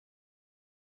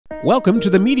Welcome to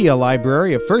the Media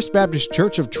Library of First Baptist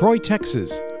Church of Troy,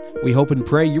 Texas. We hope and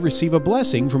pray you receive a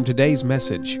blessing from today's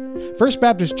message. First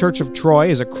Baptist Church of Troy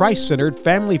is a Christ-centered,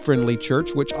 family-friendly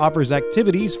church which offers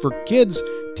activities for kids,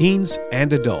 teens,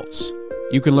 and adults.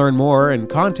 You can learn more and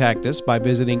contact us by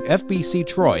visiting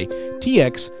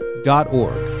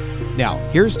fbctroytx.org. Now,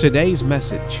 here's today's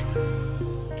message.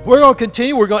 We're going to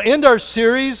continue. We're going to end our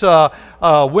series,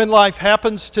 When Life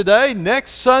Happens today.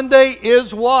 Next Sunday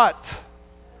is what?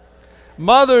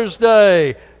 Mother's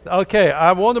Day. Okay,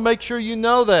 I want to make sure you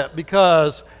know that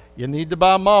because you need to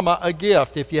buy Mama a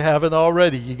gift if you haven't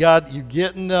already. You're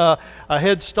getting a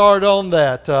head start on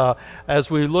that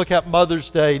as we look at Mother's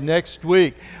Day next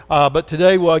week. But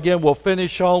today, we'll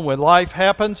finish on When Life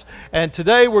Happens. And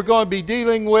today we're going to be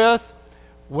dealing with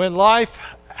When Life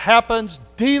Happens,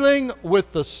 dealing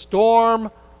with the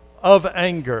storm of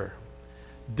anger.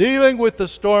 Dealing with the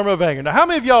storm of anger. Now, how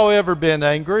many of y'all ever been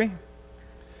angry?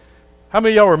 How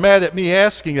many of y'all were mad at me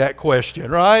asking that question,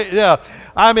 right? Yeah.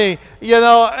 I mean,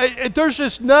 there's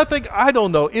just nothing, I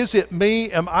don't know. Is it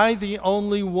me? Am I the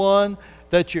only one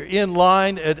that you're in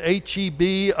line at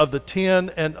HEB of the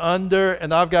 10 and under,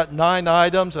 and I've got 9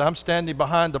 items, and I'm standing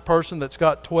behind the person that's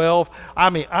got 12? I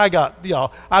mean,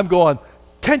 I'm going,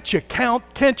 can't you count?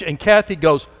 Can't you? And Kathy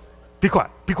goes, be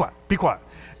quiet, be quiet, be quiet.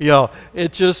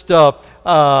 It's just, we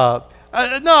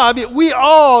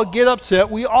all get upset.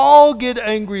 We all get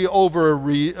angry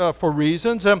over for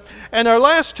reasons. And our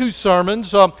last 2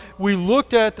 sermons, we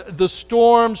looked at the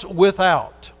storms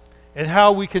without and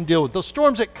how we can deal with the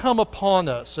storms that come upon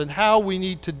us and how we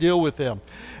need to deal with them.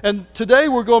 And today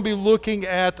we're going to be looking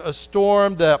at a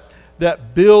storm that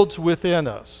builds within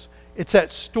us. It's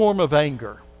that storm of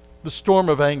anger, the storm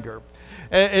of anger.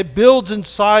 It builds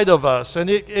inside of us, and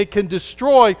it can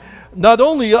destroy not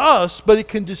only us, but it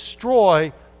can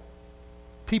destroy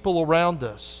people around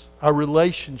us, our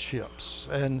relationships,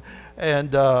 and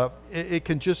it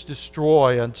can just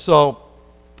destroy. And so,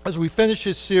 as we finish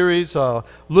this series,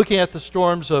 looking at the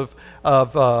storms of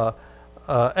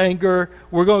anger,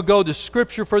 we're going to go to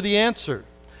Scripture for the answer.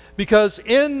 Because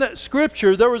in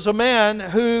Scripture, there was a man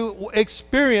who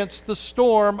experienced the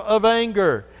storm of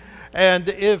anger. And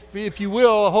if you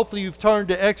will, hopefully you've turned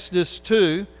to Exodus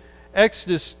 2,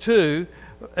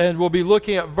 and we'll be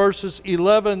looking at verses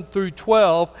 11 through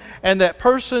 12. And that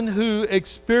person who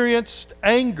experienced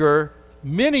anger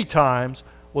many times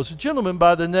was a gentleman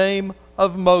by the name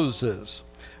of Moses.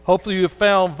 Hopefully you have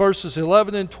found verses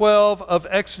 11 and 12 of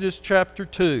Exodus chapter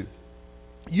 2.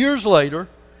 Years later,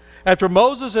 after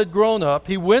Moses had grown up,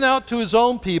 he went out to his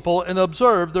own people and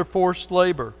observed their forced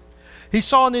labor. He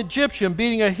saw an Egyptian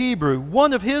beating a Hebrew,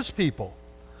 one of his people.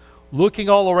 Looking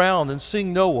all around and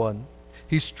seeing no one,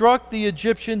 he struck the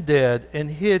Egyptian dead and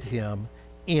hid him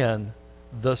in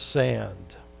the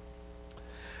sand.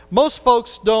 Most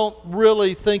folks don't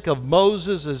really think of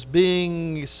Moses as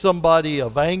being somebody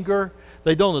of anger.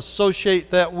 They don't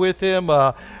associate that with him.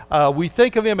 We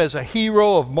think of him as a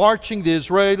hero of marching the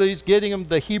Israelis, getting them,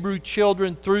 the Hebrew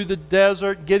children, through the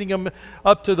desert, getting them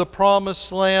up to the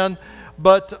promised land.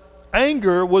 But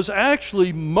anger was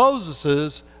actually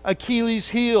Moses' Achilles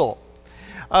heel.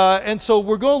 And so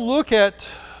we're going to look at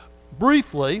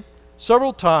briefly,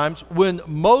 several times, when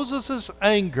Moses'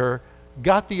 anger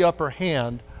got the upper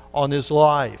hand on his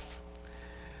life.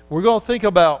 We're going to think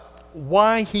about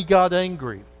why he got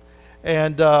angry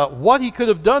and what he could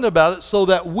have done about it so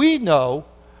that we know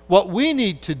what we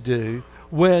need to do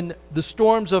when the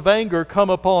storms of anger come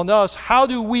upon us. How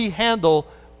do we handle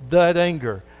that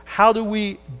anger? How do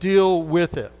we deal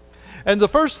with it? And the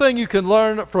first thing you can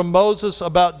learn from Moses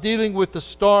about dealing with the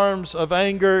storms of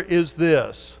anger is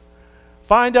this.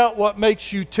 Find out what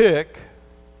makes you tick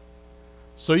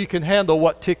so you can handle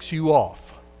what ticks you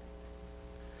off.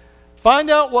 Find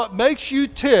out what makes you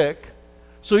tick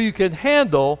so you can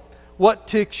handle what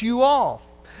ticks you off.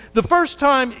 The first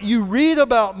time you read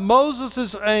about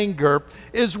Moses' anger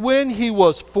is when he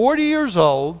was 40 years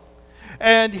old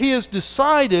and he has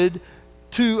decided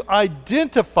to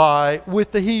identify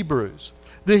with the Hebrews.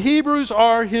 The Hebrews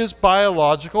are his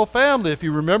biological family. If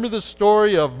you remember the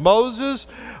story of Moses,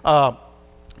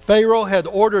 Pharaoh had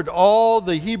ordered all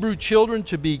the Hebrew children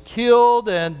to be killed,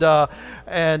 and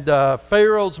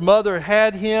Pharaoh's mother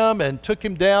had him and took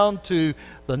him down to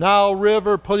the Nile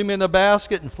River, put him in a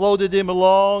basket and floated him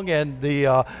along, and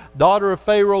the daughter of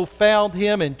Pharaoh found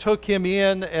him and took him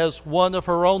in as one of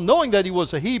her own, knowing that he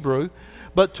was a Hebrew,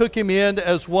 but took him in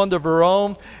as one of her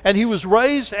own. And he was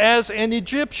raised as an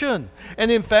Egyptian. And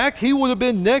in fact, he would have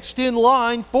been next in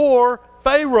line for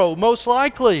Pharaoh, most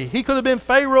likely. He could have been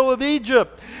Pharaoh of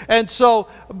Egypt. And so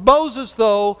Moses,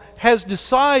 though, has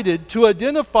decided to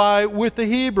identify with the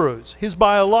Hebrews, his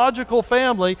biological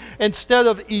family, instead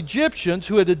of Egyptians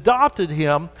who had adopted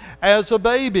him as a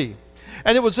baby.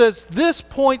 And it was at this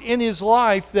point in his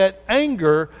life that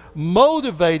anger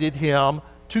motivated him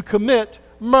to commit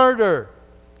murder.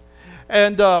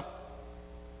 And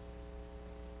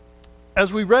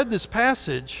as we read this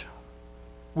passage,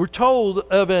 we're told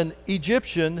of an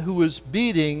Egyptian who was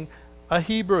beating a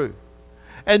Hebrew.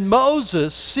 And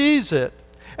Moses sees it,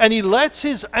 and he lets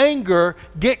his anger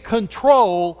get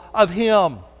control of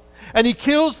him. And he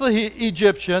kills the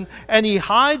Egyptian, and he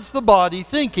hides the body,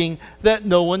 thinking that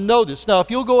no one noticed. Now,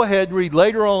 if you'll go ahead and read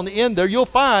later on in there, you'll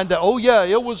find that, oh yeah,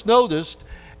 it was noticed,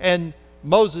 and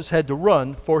Moses had to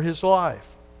run for his life.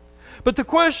 But the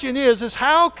question is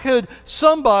how could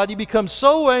somebody become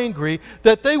so angry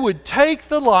that they would take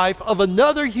the life of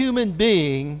another human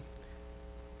being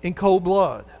in cold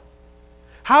blood?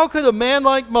 How could a man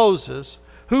like Moses,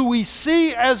 who we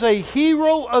see as a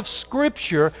hero of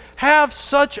Scripture, have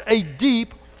such a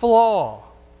deep flaw?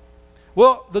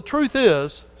 Well, the truth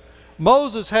is,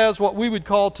 Moses has what we would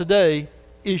call today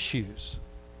issues.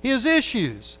 He has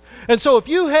issues. And so if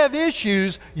you have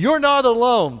issues, you're not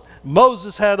alone.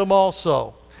 Moses had them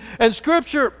also. And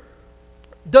Scripture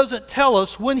doesn't tell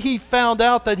us when he found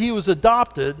out that he was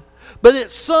adopted, but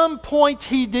at some point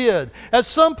he did. At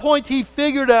some point he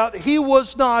figured out he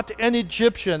was not an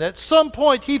Egyptian. At some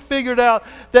point he figured out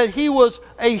that he was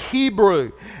a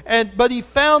Hebrew. But he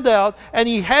found out, and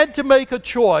he had to make a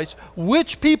choice.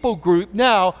 Which people group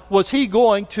now was he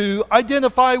going to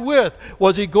identify with?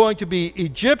 Was he going to be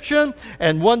Egyptian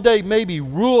and one day maybe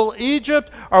rule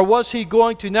Egypt? Or was he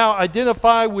going to now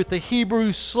identify with the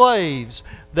Hebrew slaves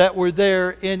that were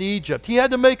there in Egypt? He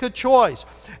had to make a choice.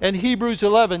 And Hebrews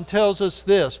 11 tells us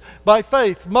this: by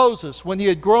faith, Moses, when he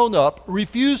had grown up,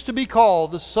 refused to be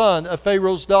called the son of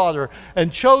Pharaoh's daughter,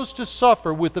 and chose to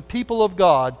suffer with the people of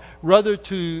God rather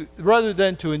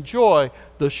than to enjoy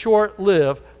the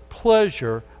short-lived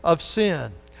pleasure of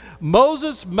sin.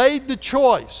 Moses made the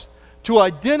choice to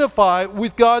identify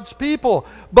with God's people.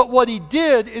 But what he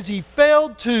did is he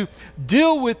failed to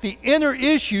deal with the inner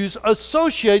issues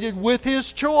associated with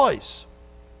his choice.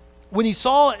 When he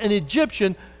saw an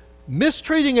Egyptian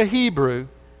mistreating a Hebrew,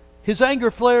 his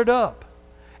anger flared up,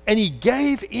 and he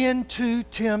gave in to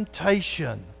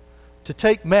temptation to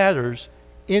take matters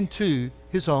into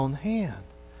his own hand.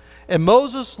 And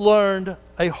Moses learned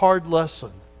a hard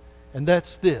lesson, and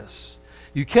that's this: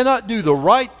 you cannot do the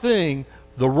right thing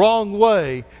the wrong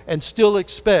way and still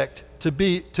expect to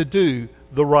do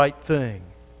the right thing.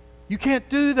 You can't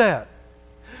do that.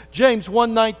 James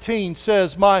 1:19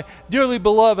 says, "My dearly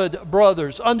beloved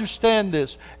brothers, understand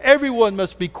this. Everyone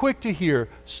must be quick to hear,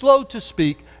 slow to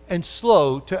speak, and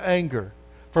slow to anger.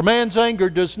 For man's anger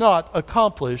does not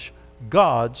accomplish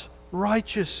God's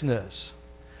righteousness."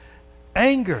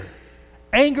 Anger.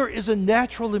 Anger is a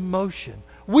natural emotion.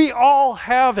 We all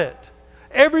have it.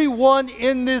 Everyone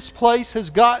in this place has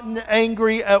gotten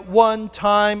angry at one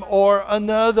time or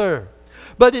another.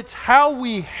 But it's how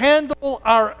we handle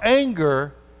our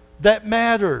anger that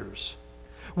matters.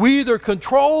 We either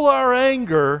control our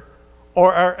anger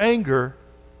or our anger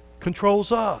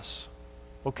controls us.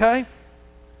 Okay?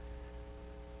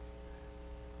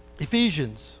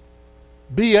 Ephesians,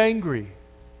 be angry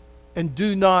and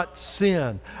do not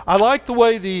sin. I like the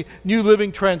way the New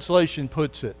Living Translation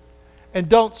puts it. And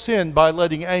don't sin by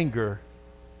letting anger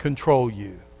control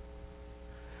you.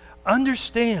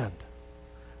 Understand,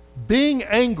 being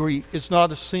angry is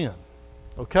not a sin.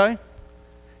 Okay?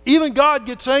 Even God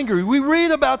gets angry. We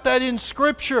read about that in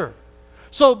Scripture.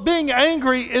 So being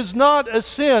angry is not a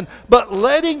sin, but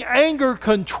letting anger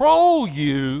control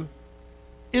you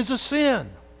is a sin.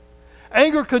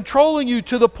 Anger controlling you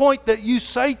to the point that you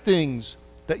say things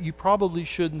that you probably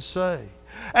shouldn't say.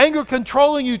 Anger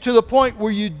controlling you to the point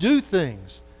where you do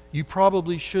things you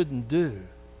probably shouldn't do.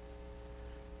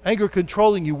 Anger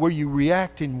controlling you where you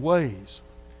react in ways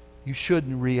you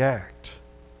shouldn't react.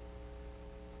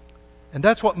 And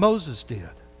that's what Moses did.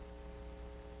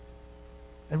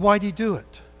 And why did he do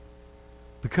it?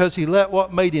 Because he let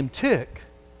what made him tick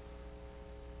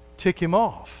him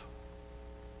off.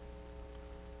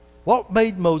 What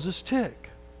made Moses tick?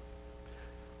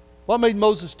 What made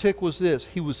Moses tick was this: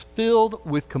 he was filled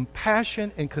with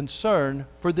compassion and concern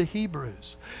for the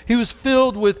Hebrews. He was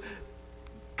filled with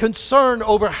concern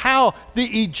over how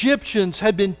the Egyptians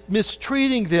had been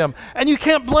mistreating them. And you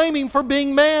can't blame him for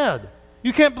being mad.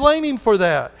 You can't blame him for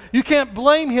that. You can't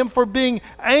blame him for being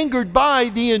angered by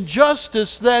the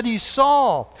injustice that he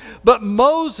saw. But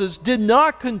Moses did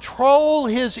not control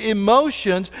his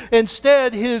emotions.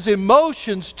 Instead, his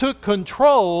emotions took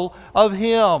control of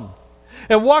him.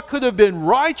 And what could have been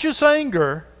righteous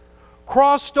anger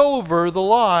crossed over the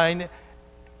line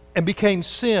and became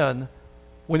sin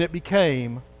when it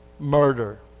became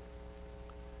murder.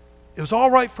 It was all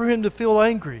right for him to feel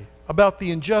angry about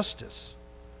the injustice.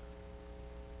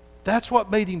 That's what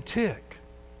made him tick.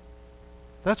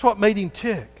 That's what made him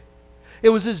tick. It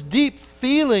was his deep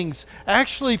feelings,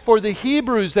 actually, for the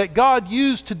Hebrews that God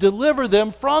used to deliver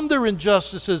them from their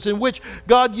injustices, in which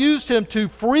God used him to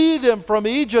free them from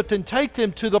Egypt and take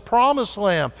them to the Promised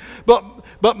Land.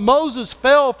 But Moses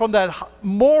fell from that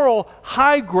moral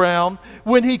high ground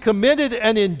when he committed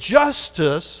an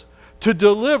injustice to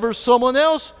deliver someone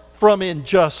else from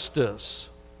injustice.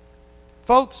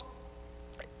 Folks,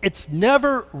 it's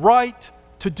never right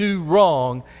to do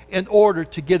wrong in order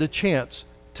to get a chance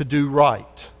to do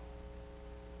right.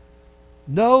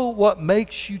 Know what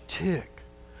makes you tick.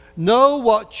 Know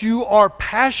what you are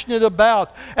passionate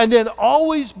about. And then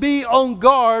always be on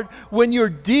guard when you're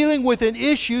dealing with an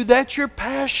issue that you're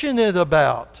passionate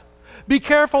about. Be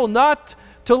careful not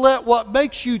to let what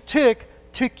makes you tick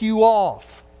you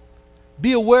off.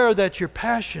 Be aware that your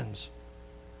passions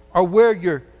are where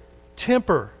your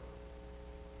temper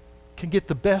can get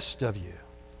the best of you.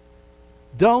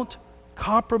 Don't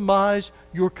compromise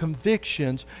your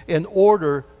convictions in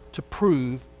order to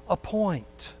prove a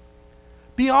point.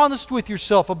 Be honest with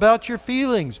yourself about your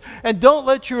feelings, and don't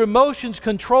let your emotions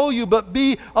control you, but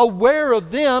be aware of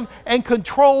them and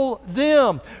control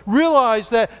them. Realize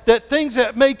that things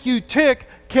that make you tick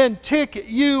can tick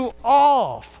you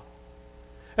off.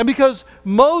 And because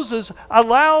Moses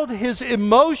allowed his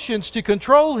emotions to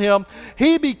control him,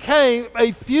 he became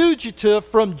a fugitive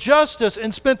from justice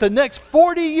and spent the next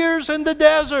 40 years in the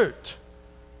desert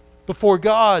before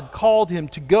God called him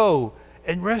to go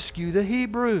and rescue the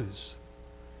Hebrews.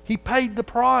 He paid the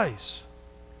price.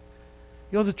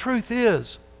 You know, the truth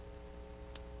is,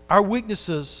 our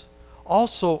weaknesses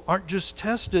also aren't just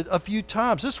tested a few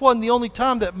times. This wasn't the only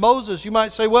time that Moses, you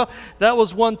might say, well, that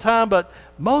was one time, but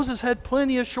Moses had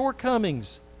plenty of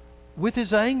shortcomings with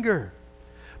his anger.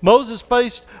 Moses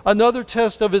faced another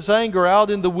test of his anger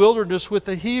out in the wilderness with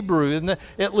the Hebrew, and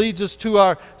it leads us to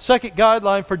our second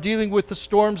guideline for dealing with the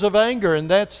storms of anger, and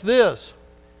that's this: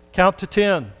 count to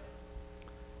 10.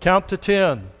 Count to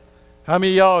 10. How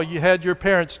many of y'all, you had your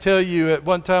parents tell you at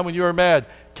one time when you were mad,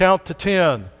 count to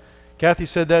 10? Kathy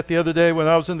said that the other day when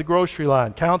I was in the grocery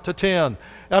line. Count to 10.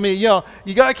 I mean, you know,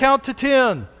 you got to count to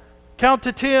 10. Count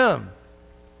to 10. And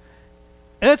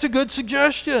that's a good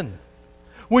suggestion.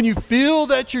 When you feel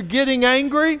that you're getting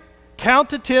angry, count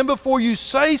to 10 before you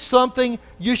say something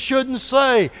you shouldn't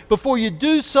say, before you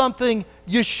do something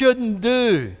you shouldn't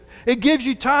do. It gives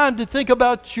you time to think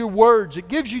about your words. It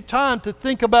gives you time to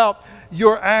think about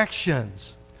your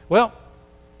actions. Well,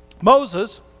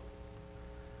 Moses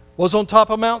was on top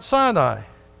of Mount Sinai,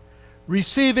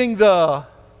 receiving the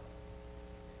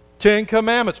 10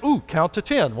 Commandments. Ooh, count to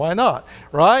 10. Why not?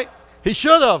 Right? He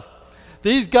should have.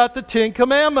 He's got the 10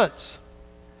 Commandments.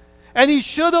 And he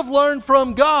should have learned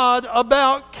from God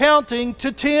about counting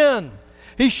to 10.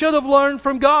 He should have learned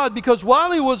from God, because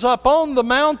while he was up on the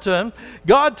mountain,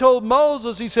 God told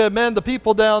Moses, he said, man, the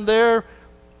people down there,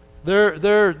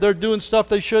 they're doing stuff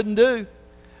they shouldn't do.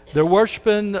 They're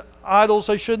worshiping idols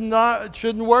they shouldn't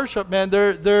worship, man.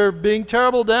 They're being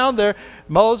terrible down there.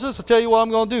 Moses, I'll tell you what I'm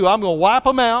going to do. I'm going to wipe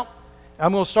them out.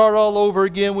 I'm going to start all over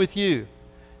again with you.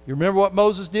 You remember what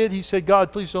Moses did? He said,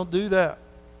 God, please don't do that.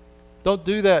 Don't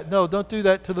do that. No, don't do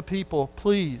that to the people.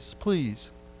 Please,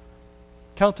 please.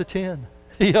 Count to 10.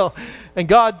 You know, and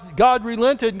God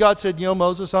relented, and God said, you know,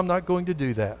 Moses, I'm not going to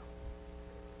do that.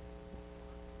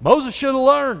 Moses should have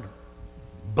learned,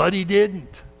 but he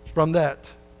didn't from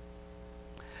that.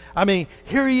 I mean,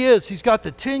 here he is. He's got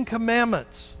the 10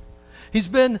 Commandments. He's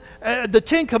been, the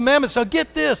 10 Commandments. Now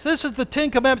get this. This is the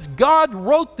 10 Commandments. God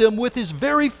wrote them with his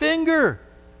very finger.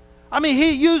 I mean,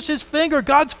 he used his finger.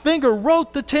 God's finger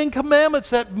wrote the 10 Commandments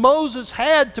that Moses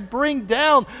had to bring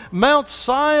down Mount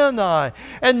Sinai.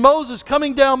 And Moses,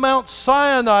 coming down Mount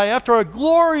Sinai after a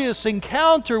glorious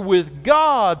encounter with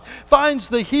God, finds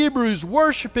the Hebrews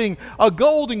worshiping a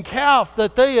golden calf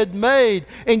that they had made,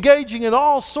 engaging in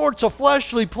all sorts of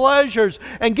fleshly pleasures,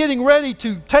 and getting ready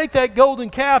to take that golden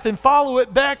calf and follow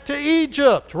it back to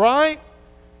Egypt, right?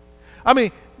 I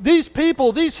mean, these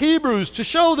people, these Hebrews, to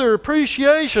show their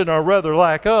appreciation, or rather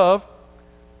lack of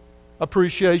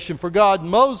appreciation for God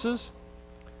and Moses,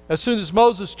 as soon as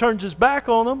Moses turns his back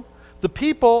on them, the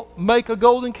people make a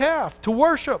golden calf to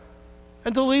worship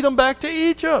and to lead them back to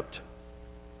Egypt.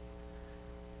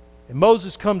 And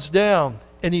Moses comes down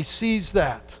and he sees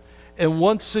that. And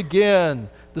once again,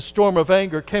 the storm of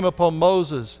anger came upon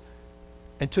Moses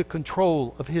and took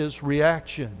control of his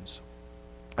reactions.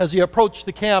 As he approached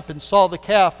the camp and saw the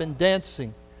calf and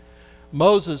dancing,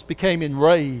 Moses became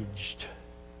enraged.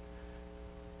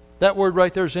 That word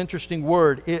right there is an interesting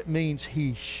word. It means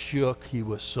he shook. He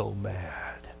was so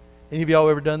mad. Any of y'all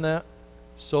ever done that?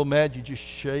 So mad you just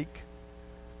shake?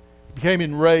 He became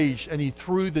enraged and he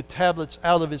threw the tablets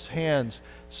out of his hands,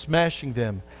 smashing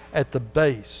them at the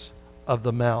base of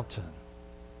the mountain.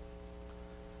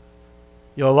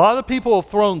 You know, a lot of people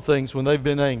have thrown things when they've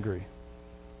been angry.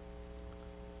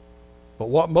 But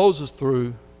what Moses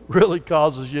threw really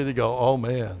causes you to go, oh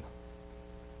man.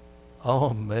 Oh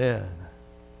man.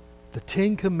 The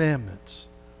 10 Commandments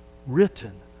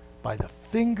written by the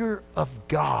finger of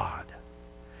God.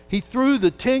 He threw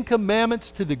the 10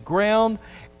 Commandments to the ground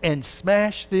and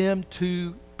smashed them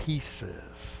to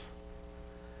pieces.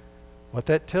 What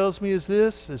that tells me is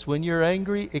this, is when you're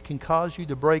angry, it can cause you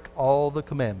to break all the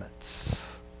commandments.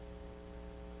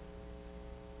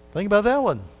 Think about that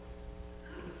one.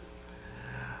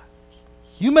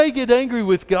 You may get angry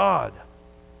with God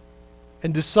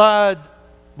and decide,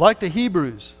 like the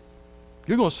Hebrews,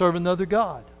 you're going to serve another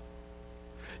God.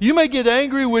 You may get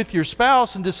angry with your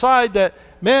spouse and decide that,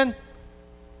 man,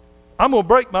 I'm going to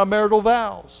break my marital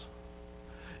vows.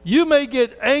 You may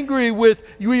get angry with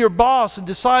your boss and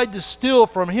decide to steal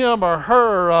from him or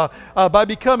her by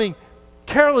becoming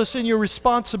careless in your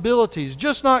responsibilities,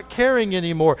 just not caring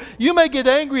anymore. You may get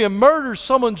angry and murder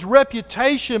someone's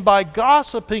reputation by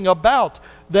gossiping about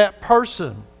that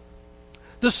person.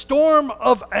 The storm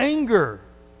of anger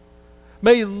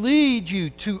may lead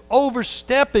you to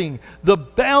overstepping the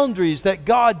boundaries that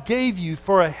God gave you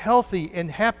for a healthy and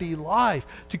happy life,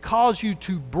 to cause you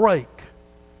to break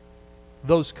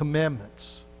those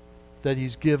commandments that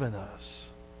He's given us.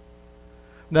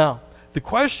 Now, the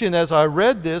question as I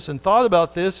read this and thought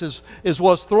about this is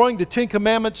was throwing the 10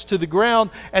 Commandments to the ground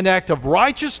an act of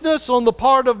righteousness on the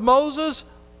part of Moses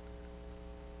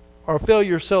or a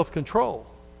failure of self-control?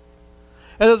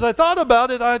 And as I thought about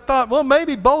it, I thought, well,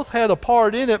 maybe both had a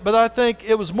part in it, but I think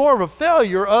it was more of a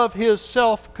failure of his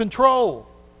self-control.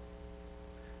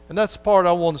 And that's the part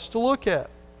I want us to look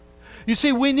at. You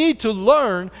see, we need to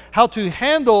learn how to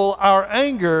handle our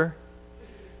anger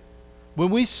when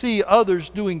we see others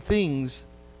doing things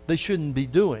they shouldn't be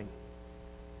doing.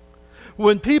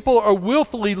 When people are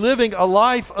willfully living a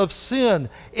life of sin,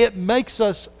 it makes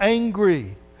us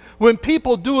angry. When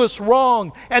people do us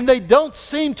wrong and they don't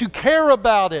seem to care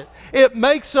about it, it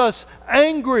makes us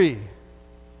angry.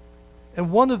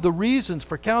 And one of the reasons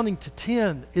for counting to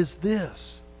 10 is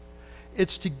this.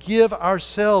 It's to give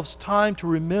ourselves time to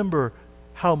remember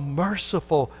how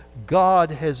merciful God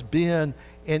has been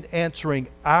in answering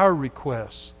our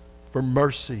requests for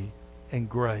mercy and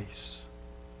grace.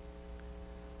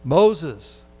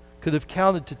 Moses could have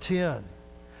counted to 10.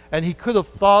 And he could have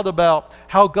thought about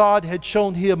how God had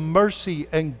shown him mercy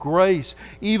and grace,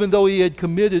 even though he had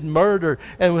committed murder,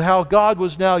 and how God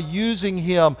was now using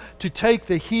him to take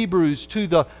the Hebrews to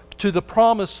the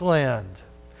promised land.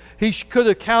 He could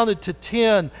have counted to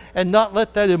 10 and not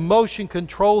let that emotion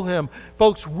control him.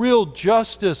 Folks, real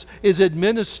justice is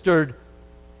administered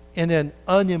in an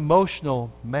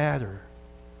unemotional manner.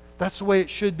 That's the way it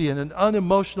should be, in an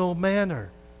unemotional manner.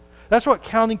 That's what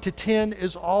counting to 10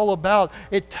 is all about.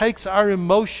 It takes our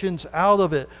emotions out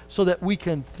of it so that we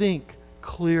can think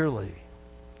clearly.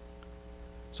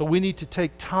 So we need to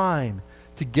take time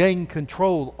to gain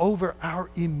control over our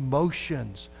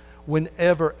emotions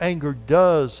whenever anger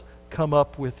does come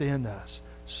up within us.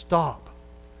 Stop.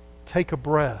 Take a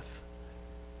breath.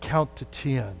 Count to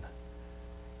 10.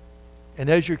 And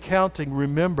as you're counting,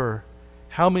 remember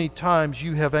how many times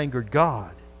you have angered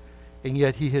God, and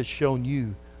yet He has shown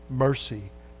you mercy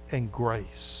and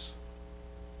grace.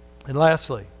 And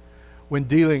lastly, when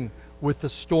dealing with the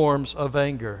storms of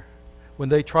anger, when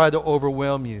they try to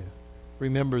overwhelm you,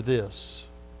 remember this.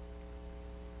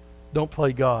 Don't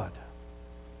play God.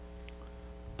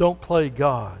 Don't play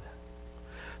God.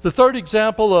 The third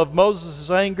example of Moses'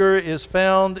 anger is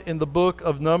found in the book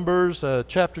of Numbers,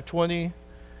 chapter 20.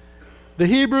 The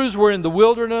Hebrews were in the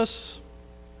wilderness,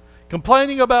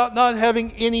 complaining about not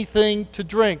having anything to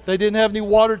drink. They didn't have any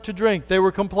water to drink. They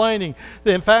were complaining.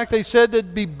 In fact, they said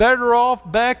they'd be better off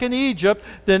back in Egypt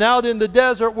than out in the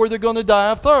desert where they're going to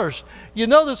die of thirst. You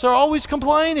notice they're always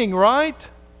complaining, right?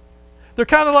 They're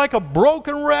kind of like a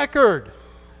broken record.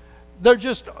 They're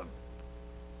just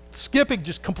skipping,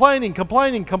 just complaining.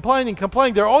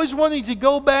 They're always wanting to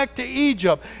go back to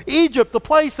Egypt. Egypt, the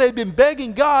place they've been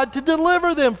begging God to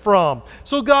deliver them from.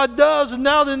 So God does, and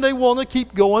now then they want to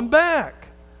keep going back.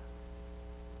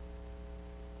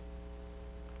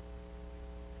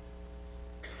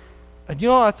 And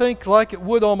I think like it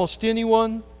would almost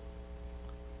anyone,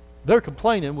 their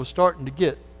complaining was starting to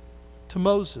get to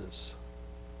Moses.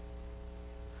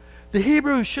 The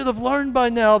Hebrews should have learned by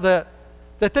now that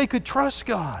they could trust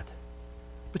God.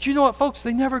 But you know what, folks?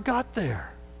 They never got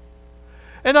there.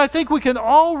 And I think we can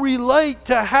all relate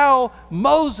to how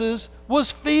Moses was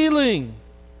feeling.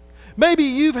 Maybe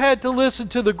you've had to listen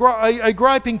to a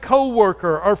griping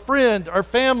coworker, or friend, or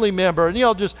family member, and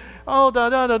just, all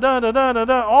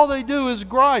they do is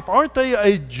gripe. Aren't they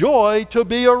a joy to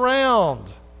be around?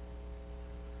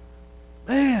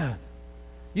 Man,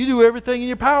 you do everything in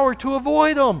your power to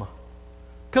avoid them,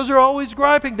 because they're always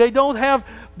griping. They don't have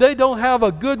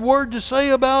a good word to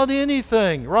say about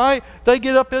anything, right? They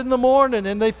get up in the morning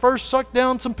and they first suck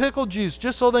down some pickle juice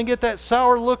just so they can get that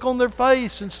sour look on their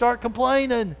face and start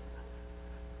complaining.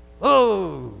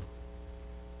 Oh.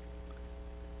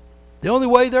 The only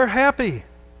way they're happy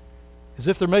is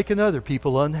if they're making other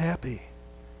people unhappy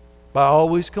by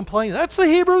always complaining. That's the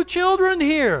Hebrew children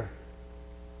here.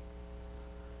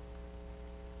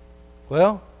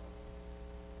 Well,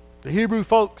 the Hebrew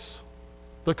folks,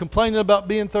 they're complaining about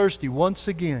being thirsty. Once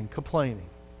again, complaining.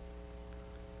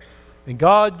 And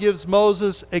God gives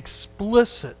Moses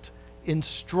explicit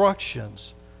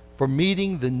instructions for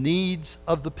meeting the needs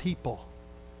of the people.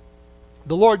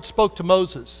 The Lord spoke to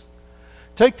Moses,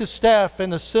 "Take the staff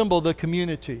and assemble the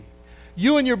community.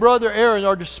 You and your brother Aaron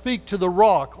are to speak to the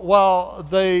rock while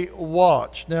they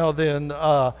watch." Now then,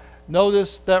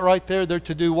 notice that right there, they're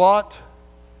to do what?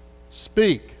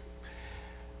 Speak.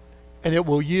 And it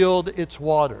will yield its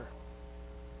water.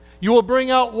 You will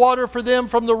bring out water for them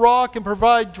from the rock and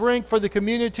provide drink for the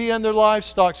community and their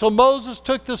livestock. So Moses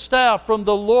took the staff from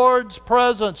the Lord's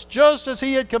presence, just as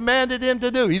he had commanded him to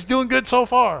do. He's doing good so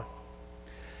far.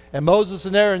 And Moses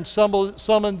and Aaron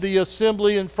summoned the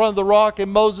assembly in front of the rock,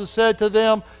 and Moses said to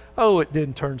them, "Oh, it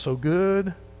didn't turn so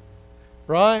good."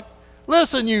 Right?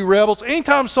 Listen, you rebels,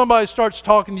 anytime somebody starts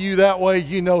talking to you that way,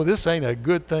 you know this ain't a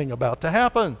good thing about to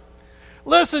happen.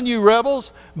 Listen, you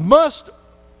rebels,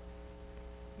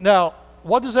 Now,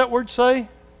 what does that word say?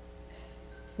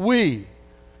 We.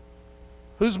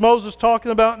 Who's Moses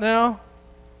talking about now?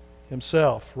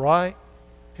 Himself, right?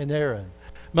 And Aaron.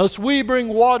 "Must we bring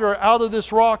water out of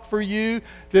this rock for you?"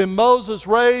 Then Moses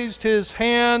raised his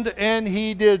hand and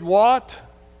he did what?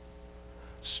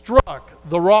 Struck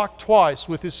the rock twice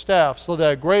with his staff, so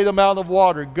that a great amount of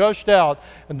water gushed out,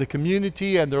 and the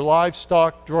community and their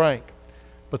livestock drank.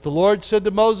 But the Lord said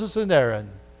to Moses and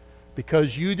Aaron,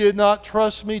 "Because you did not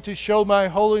trust me to show my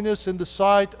holiness in the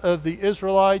sight of the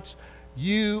Israelites,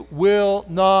 you will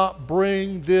not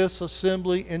bring this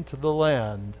assembly into the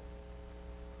land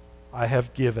I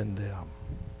have given them."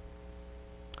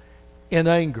 In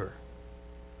anger,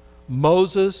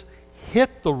 Moses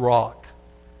hit the rock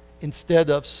instead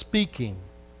of speaking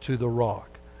to the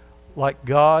rock, like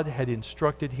God had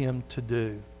instructed him to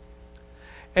do.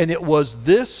 And it was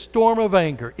this storm of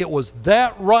anger, it was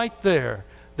that right there,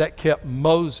 that kept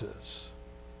Moses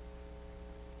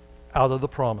out of the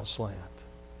promised land.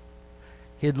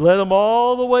 He'd led them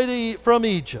all the way from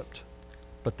Egypt,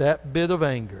 but that bit of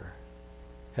anger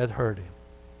had hurt him.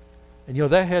 And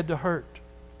that had to hurt.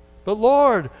 "But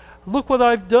Lord, look what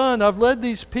I've done. I've led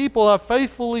these people. I've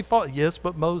faithfully fought." Yes,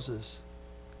 but Moses,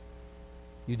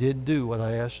 you didn't do what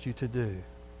I asked you to do.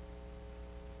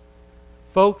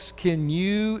 Folks, can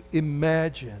you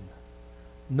imagine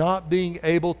not being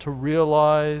able to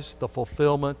realize the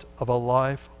fulfillment of a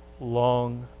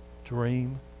lifelong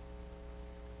dream?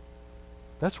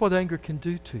 That's what anger can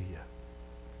do to you.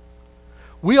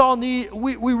 We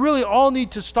really all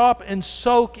need to stop and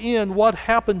soak in what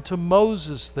happened to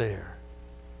Moses there.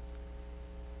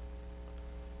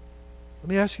 Let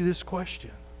me ask you this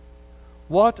question.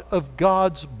 What of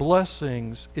God's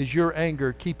blessings is your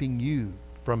anger keeping you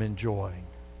from enjoying?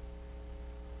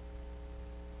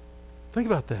 Think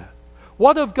about that.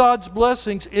 What of God's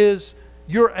blessings is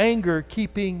your anger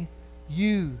keeping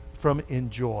you from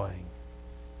enjoying?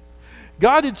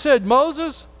 God had said,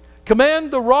 "Moses,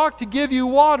 command the rock to give you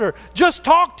water." Just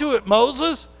talk to it,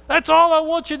 Moses. That's all I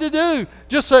want you to do.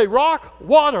 Just say, "Rock,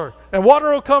 water," and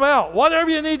water will come out. Whatever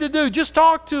you need to do, just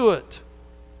talk to it.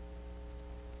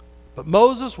 But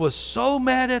Moses was so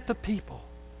mad at the people.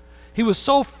 He was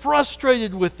so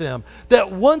frustrated with them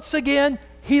that once again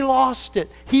he lost it.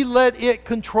 He let it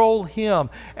control him.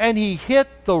 And he hit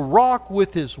the rock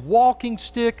with his walking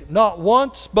stick, not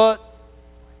once, but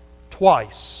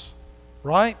twice.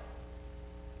 Right?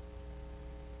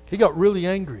 He got really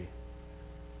angry.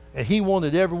 And he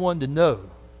wanted everyone to know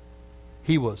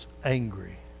he was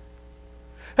angry.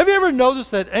 Have you ever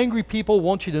noticed that angry people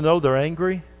want you to know they're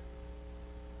angry?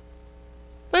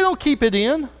 They don't keep it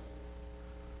in.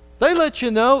 They let you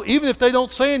know, even if they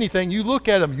don't say anything, you look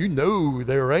at them, you know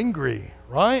they're angry,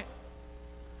 right?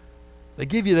 They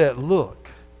give you that look.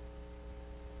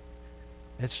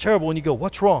 It's terrible when you go,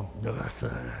 what's wrong?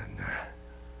 Nothing.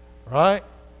 Right?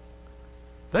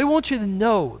 They want you to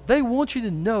know. They want you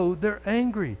to know they're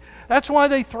angry. That's why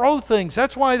they throw things.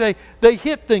 That's why they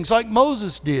hit things like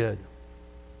Moses did.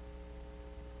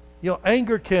 You know,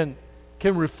 anger can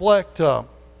reflect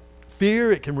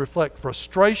fear. It can reflect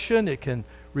frustration. It can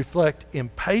reflect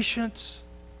impatience.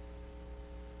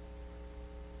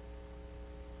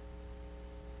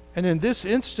 And in this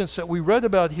instance that we read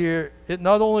about here, it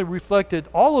not only reflected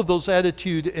all of those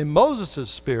attitudes in Moses'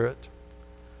 spirit,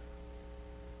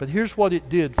 but here's what it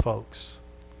did, folks.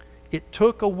 It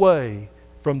took away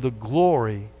from the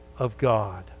glory of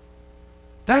God.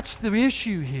 That's the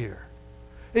issue here.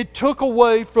 It took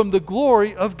away from the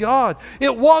glory of God.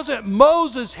 It wasn't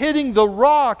Moses hitting the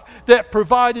rock that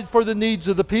provided for the needs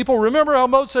of the people. Remember how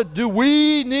Moses said, do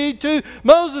we need to?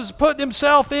 Moses put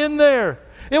himself in there.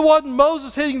 It wasn't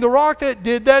Moses hitting the rock that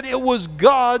did that. It was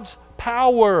God's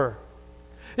power.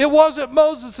 It wasn't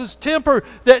Moses' temper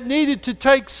that needed to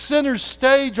take center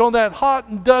stage on that hot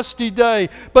and dusty day,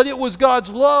 but it was God's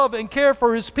love and care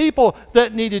for His people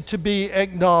that needed to be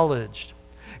acknowledged.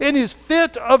 In his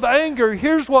fit of anger,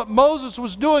 here's what Moses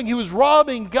was doing. He was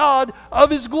robbing God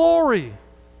of His glory.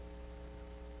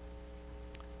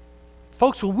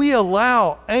 Folks, when we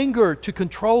allow anger to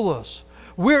control us,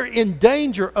 we're in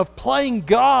danger of playing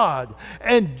God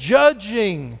and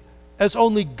judging as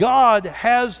only God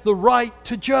has the right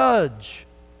to judge.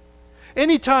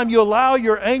 Anytime you allow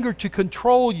your anger to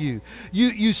control you,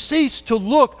 you cease to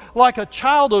look like a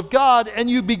child of God and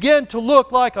you begin to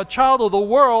look like a child of the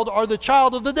world or the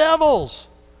child of the devils.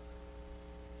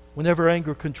 Whenever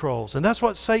anger controls. And that's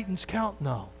what Satan's counting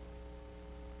on.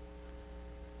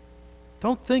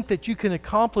 Don't think that you can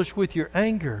accomplish with your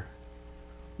anger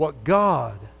what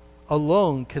God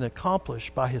alone can accomplish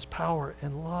by His power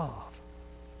and love.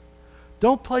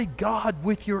 Don't play God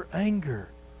with your anger.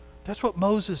 That's what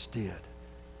Moses did.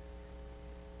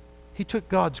 He took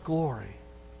God's glory.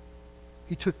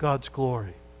 He took God's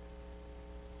glory.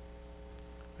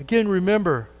 Again,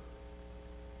 remember,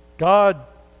 God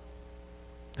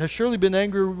has surely been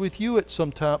angry with you at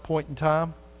some point in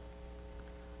time,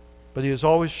 but He has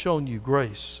always shown you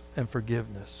grace and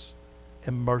forgiveness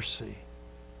and mercy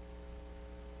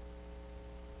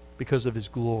because of His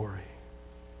glory.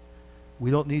 We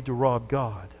don't need to rob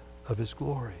God of His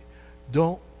glory.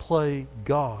 Don't play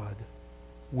God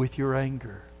with your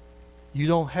anger. You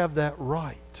don't have that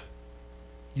right.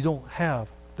 You don't have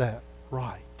that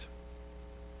right.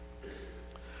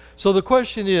 So the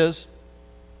question is,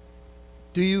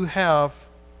 do you have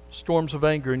storms of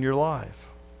anger in your life?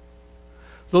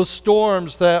 Those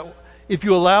storms that, if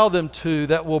you allow them to,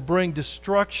 that will bring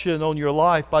destruction on your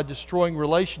life by destroying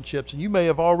relationships. And you may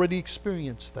have already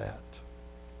experienced that.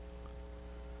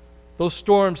 Those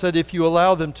storms that, if you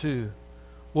allow them to,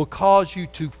 will cause you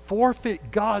to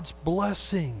forfeit God's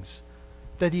blessings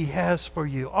that He has for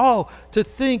you. Oh, to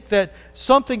think that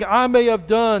something I may have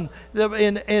done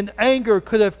in anger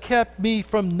could have kept me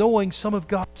from knowing some of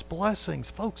God's blessings.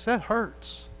 Folks, that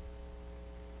hurts.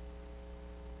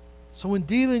 So in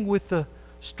dealing with the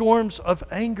storms of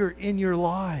anger in your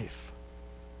life,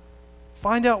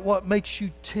 find out what makes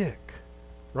you tick,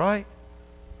 right?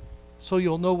 So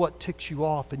you'll know what ticks you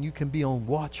off and you can be on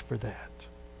watch for that.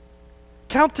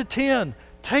 Count to 10.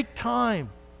 Take time.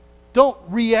 Don't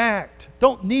react.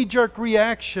 Don't knee-jerk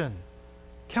reaction.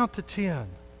 Count to 10.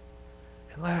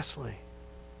 And lastly,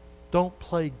 don't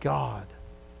play God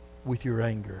with your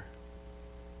anger.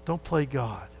 Don't play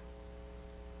God.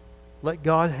 Let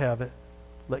God have it.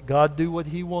 Let God do what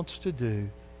He wants to do,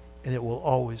 and it will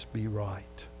always be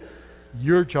right.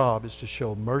 Your job is to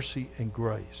show mercy and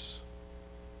grace.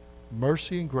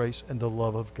 Mercy and grace and the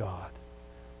love of God,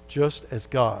 just as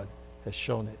God has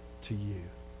shown it to you.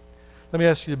 Let me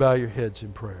ask you to bow your heads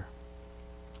in prayer.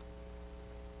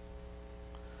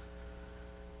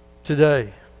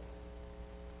 Today,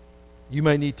 you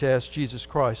may need to ask Jesus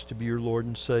Christ to be your Lord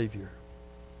and Savior.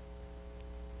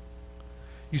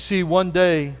 You see, one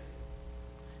day,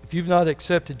 if you've not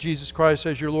accepted Jesus Christ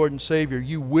as your Lord and Savior,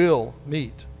 you will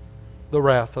meet the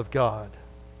wrath of God.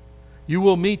 You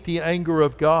will meet the anger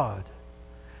of God.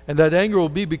 And that anger will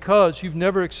be because you've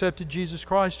never accepted Jesus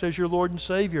Christ as your Lord and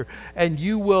Savior. And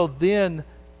you will then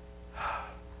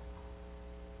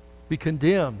be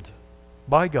condemned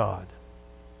by God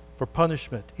for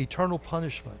punishment, eternal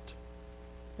punishment,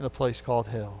 in a place called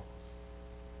hell.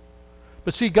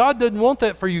 But see, God doesn't want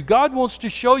that for you. God wants to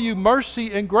show you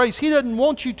mercy and grace. He doesn't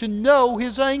want you to know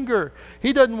His anger.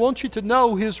 He doesn't want you to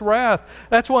know His wrath.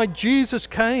 That's why Jesus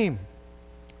came.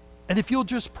 And if you'll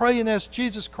just pray and ask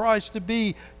Jesus Christ to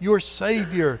be your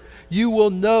Savior, you will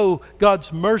know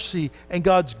God's mercy and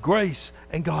God's grace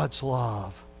and God's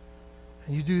love.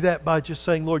 And you do that by just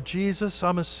saying, Lord Jesus,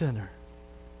 I'm a sinner.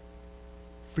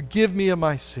 Forgive me of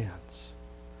my sins.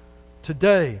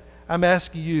 Today, I'm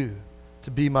asking you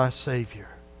to be my Savior.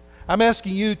 I'm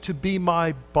asking you to be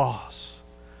my boss.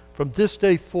 From this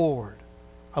day forward,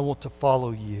 I want to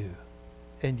follow you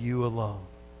and you alone.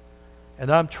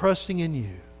 And I'm trusting in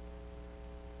you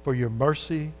for your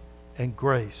mercy and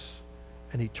grace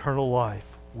and eternal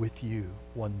life with you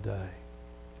one day.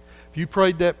 If you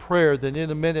prayed that prayer, then in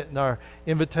a minute in our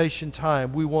invitation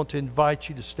time, we want to invite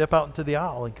you to step out into the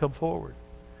aisle and come forward.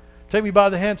 Take me by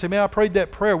the hand and say, man, I prayed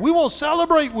that prayer. We will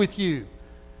celebrate with you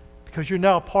because you're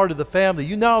now part of the family.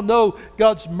 You now know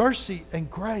God's mercy and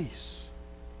grace.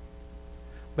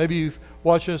 Maybe you've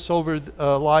watched us over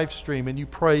a live stream and you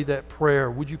pray that prayer.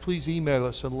 Would you please email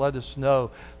us and let us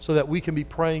know so that we can be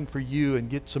praying for you and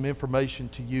get some information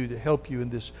to you to help you in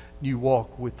this new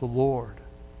walk with the Lord.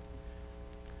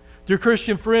 Dear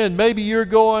Christian friend, maybe you're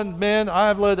going, man,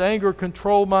 I've let anger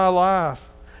control my life.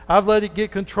 I've let it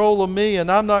get control of me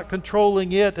and I'm not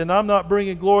controlling it and I'm not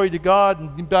bringing glory to God,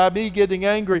 and by me getting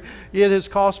angry, it has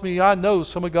cost me, I know,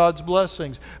 some of God's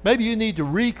blessings. Maybe you need to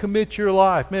recommit your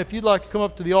life. Man, if you'd like to come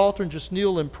up to the altar and just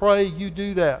kneel and pray, you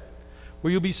do that.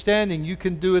 Where you'll be standing, you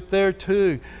can do it there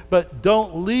too. But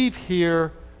don't leave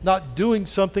here not doing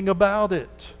something about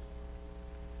it.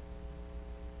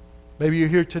 Maybe you're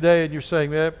here today and you're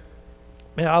saying, man,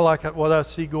 I like what I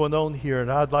see going on here,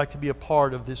 and I'd like to be a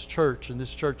part of this church and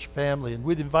this church family. And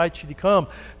we'd invite you to come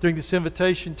during this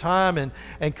invitation time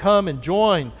and come and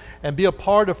join and be a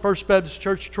part of First Baptist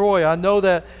Church Troy. I know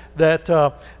that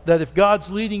if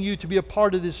God's leading you to be a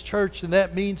part of this church, then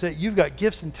that means that you've got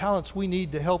gifts and talents we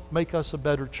need to help make us a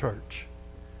better church.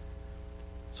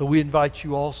 So we invite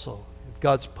you also, if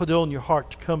God's put it on your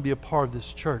heart to come be a part of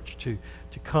this church, to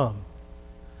come.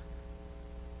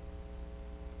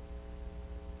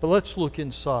 But let's look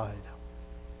inside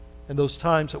and those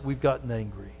times that we've gotten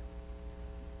angry.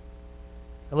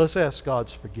 And let's ask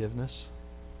God's forgiveness.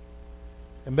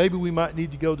 And maybe we might need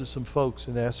to go to some folks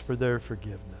and ask for their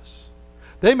forgiveness.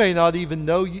 They may not even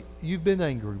know you've been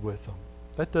angry with them.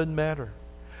 That doesn't matter.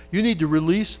 You need to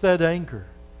release that anger.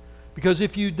 Because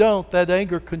if you don't, that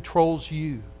anger controls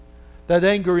you. That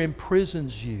anger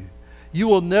imprisons you. You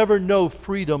will never know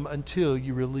freedom until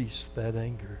you release that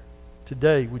anger.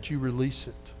 Today, would you release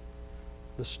it?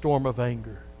 The storm of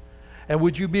anger. And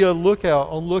would you be on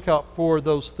lookout for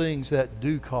those things that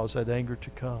do cause that anger to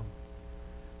come?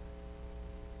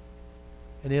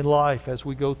 And in life, as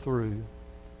we go through,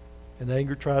 and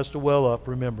anger tries to well up,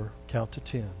 remember, count to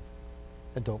 10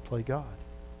 and don't play God.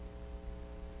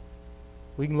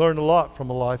 We can learn a lot from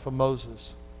the life of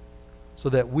Moses so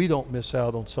that we don't miss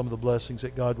out on some of the blessings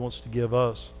that God wants to give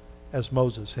us as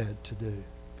Moses had to do.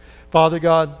 Father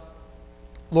God,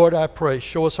 Lord, I pray,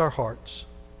 show us our hearts.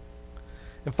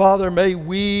 And Father, may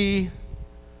we,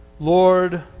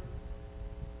 Lord,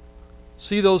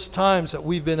 see those times that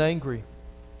we've been angry,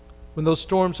 when those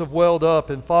storms have welled up.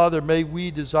 And Father, may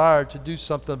we desire to do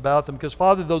something about them. Because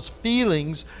Father, those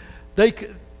feelings, they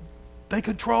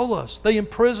control us. They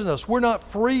imprison us. We're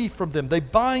not free from them. They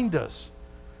bind us.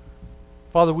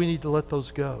 Father, we need to let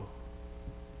those go.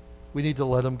 We need to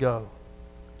let them go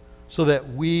so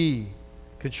that we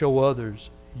can show others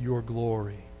your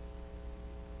glory.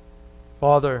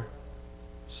 Father,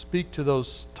 speak to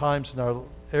those times in our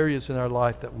areas in our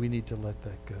life that we need to let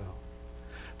that go.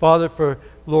 Father,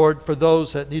 Lord, for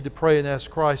those that need to pray and ask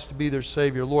Christ to be their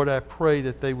Savior, Lord, I pray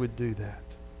that they would do that.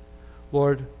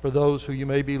 Lord, for those who you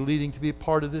may be leading to be a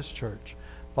part of this church,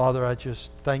 Father, I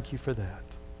just thank you for that.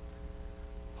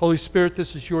 Holy Spirit,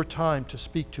 this is your time to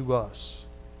speak to us.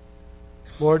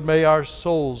 Lord, may our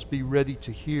souls be ready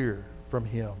to hear from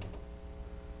Him.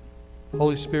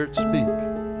 Holy Spirit, speak.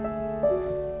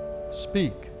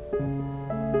 Speak.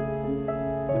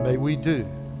 And may we do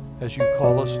as you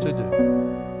call us to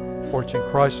do. For it's in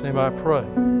Christ's name I pray.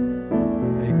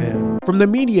 Amen. From the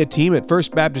media team at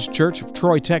First Baptist Church of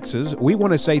Troy, Texas, we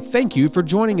want to say thank you for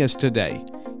joining us today.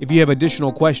 If you have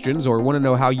additional questions or want to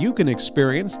know how you can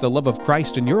experience the love of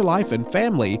Christ in your life and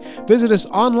family, visit us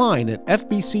online at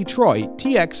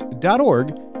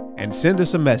fbctroytx.org and send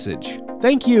us a message.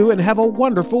 Thank you and have a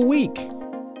wonderful week.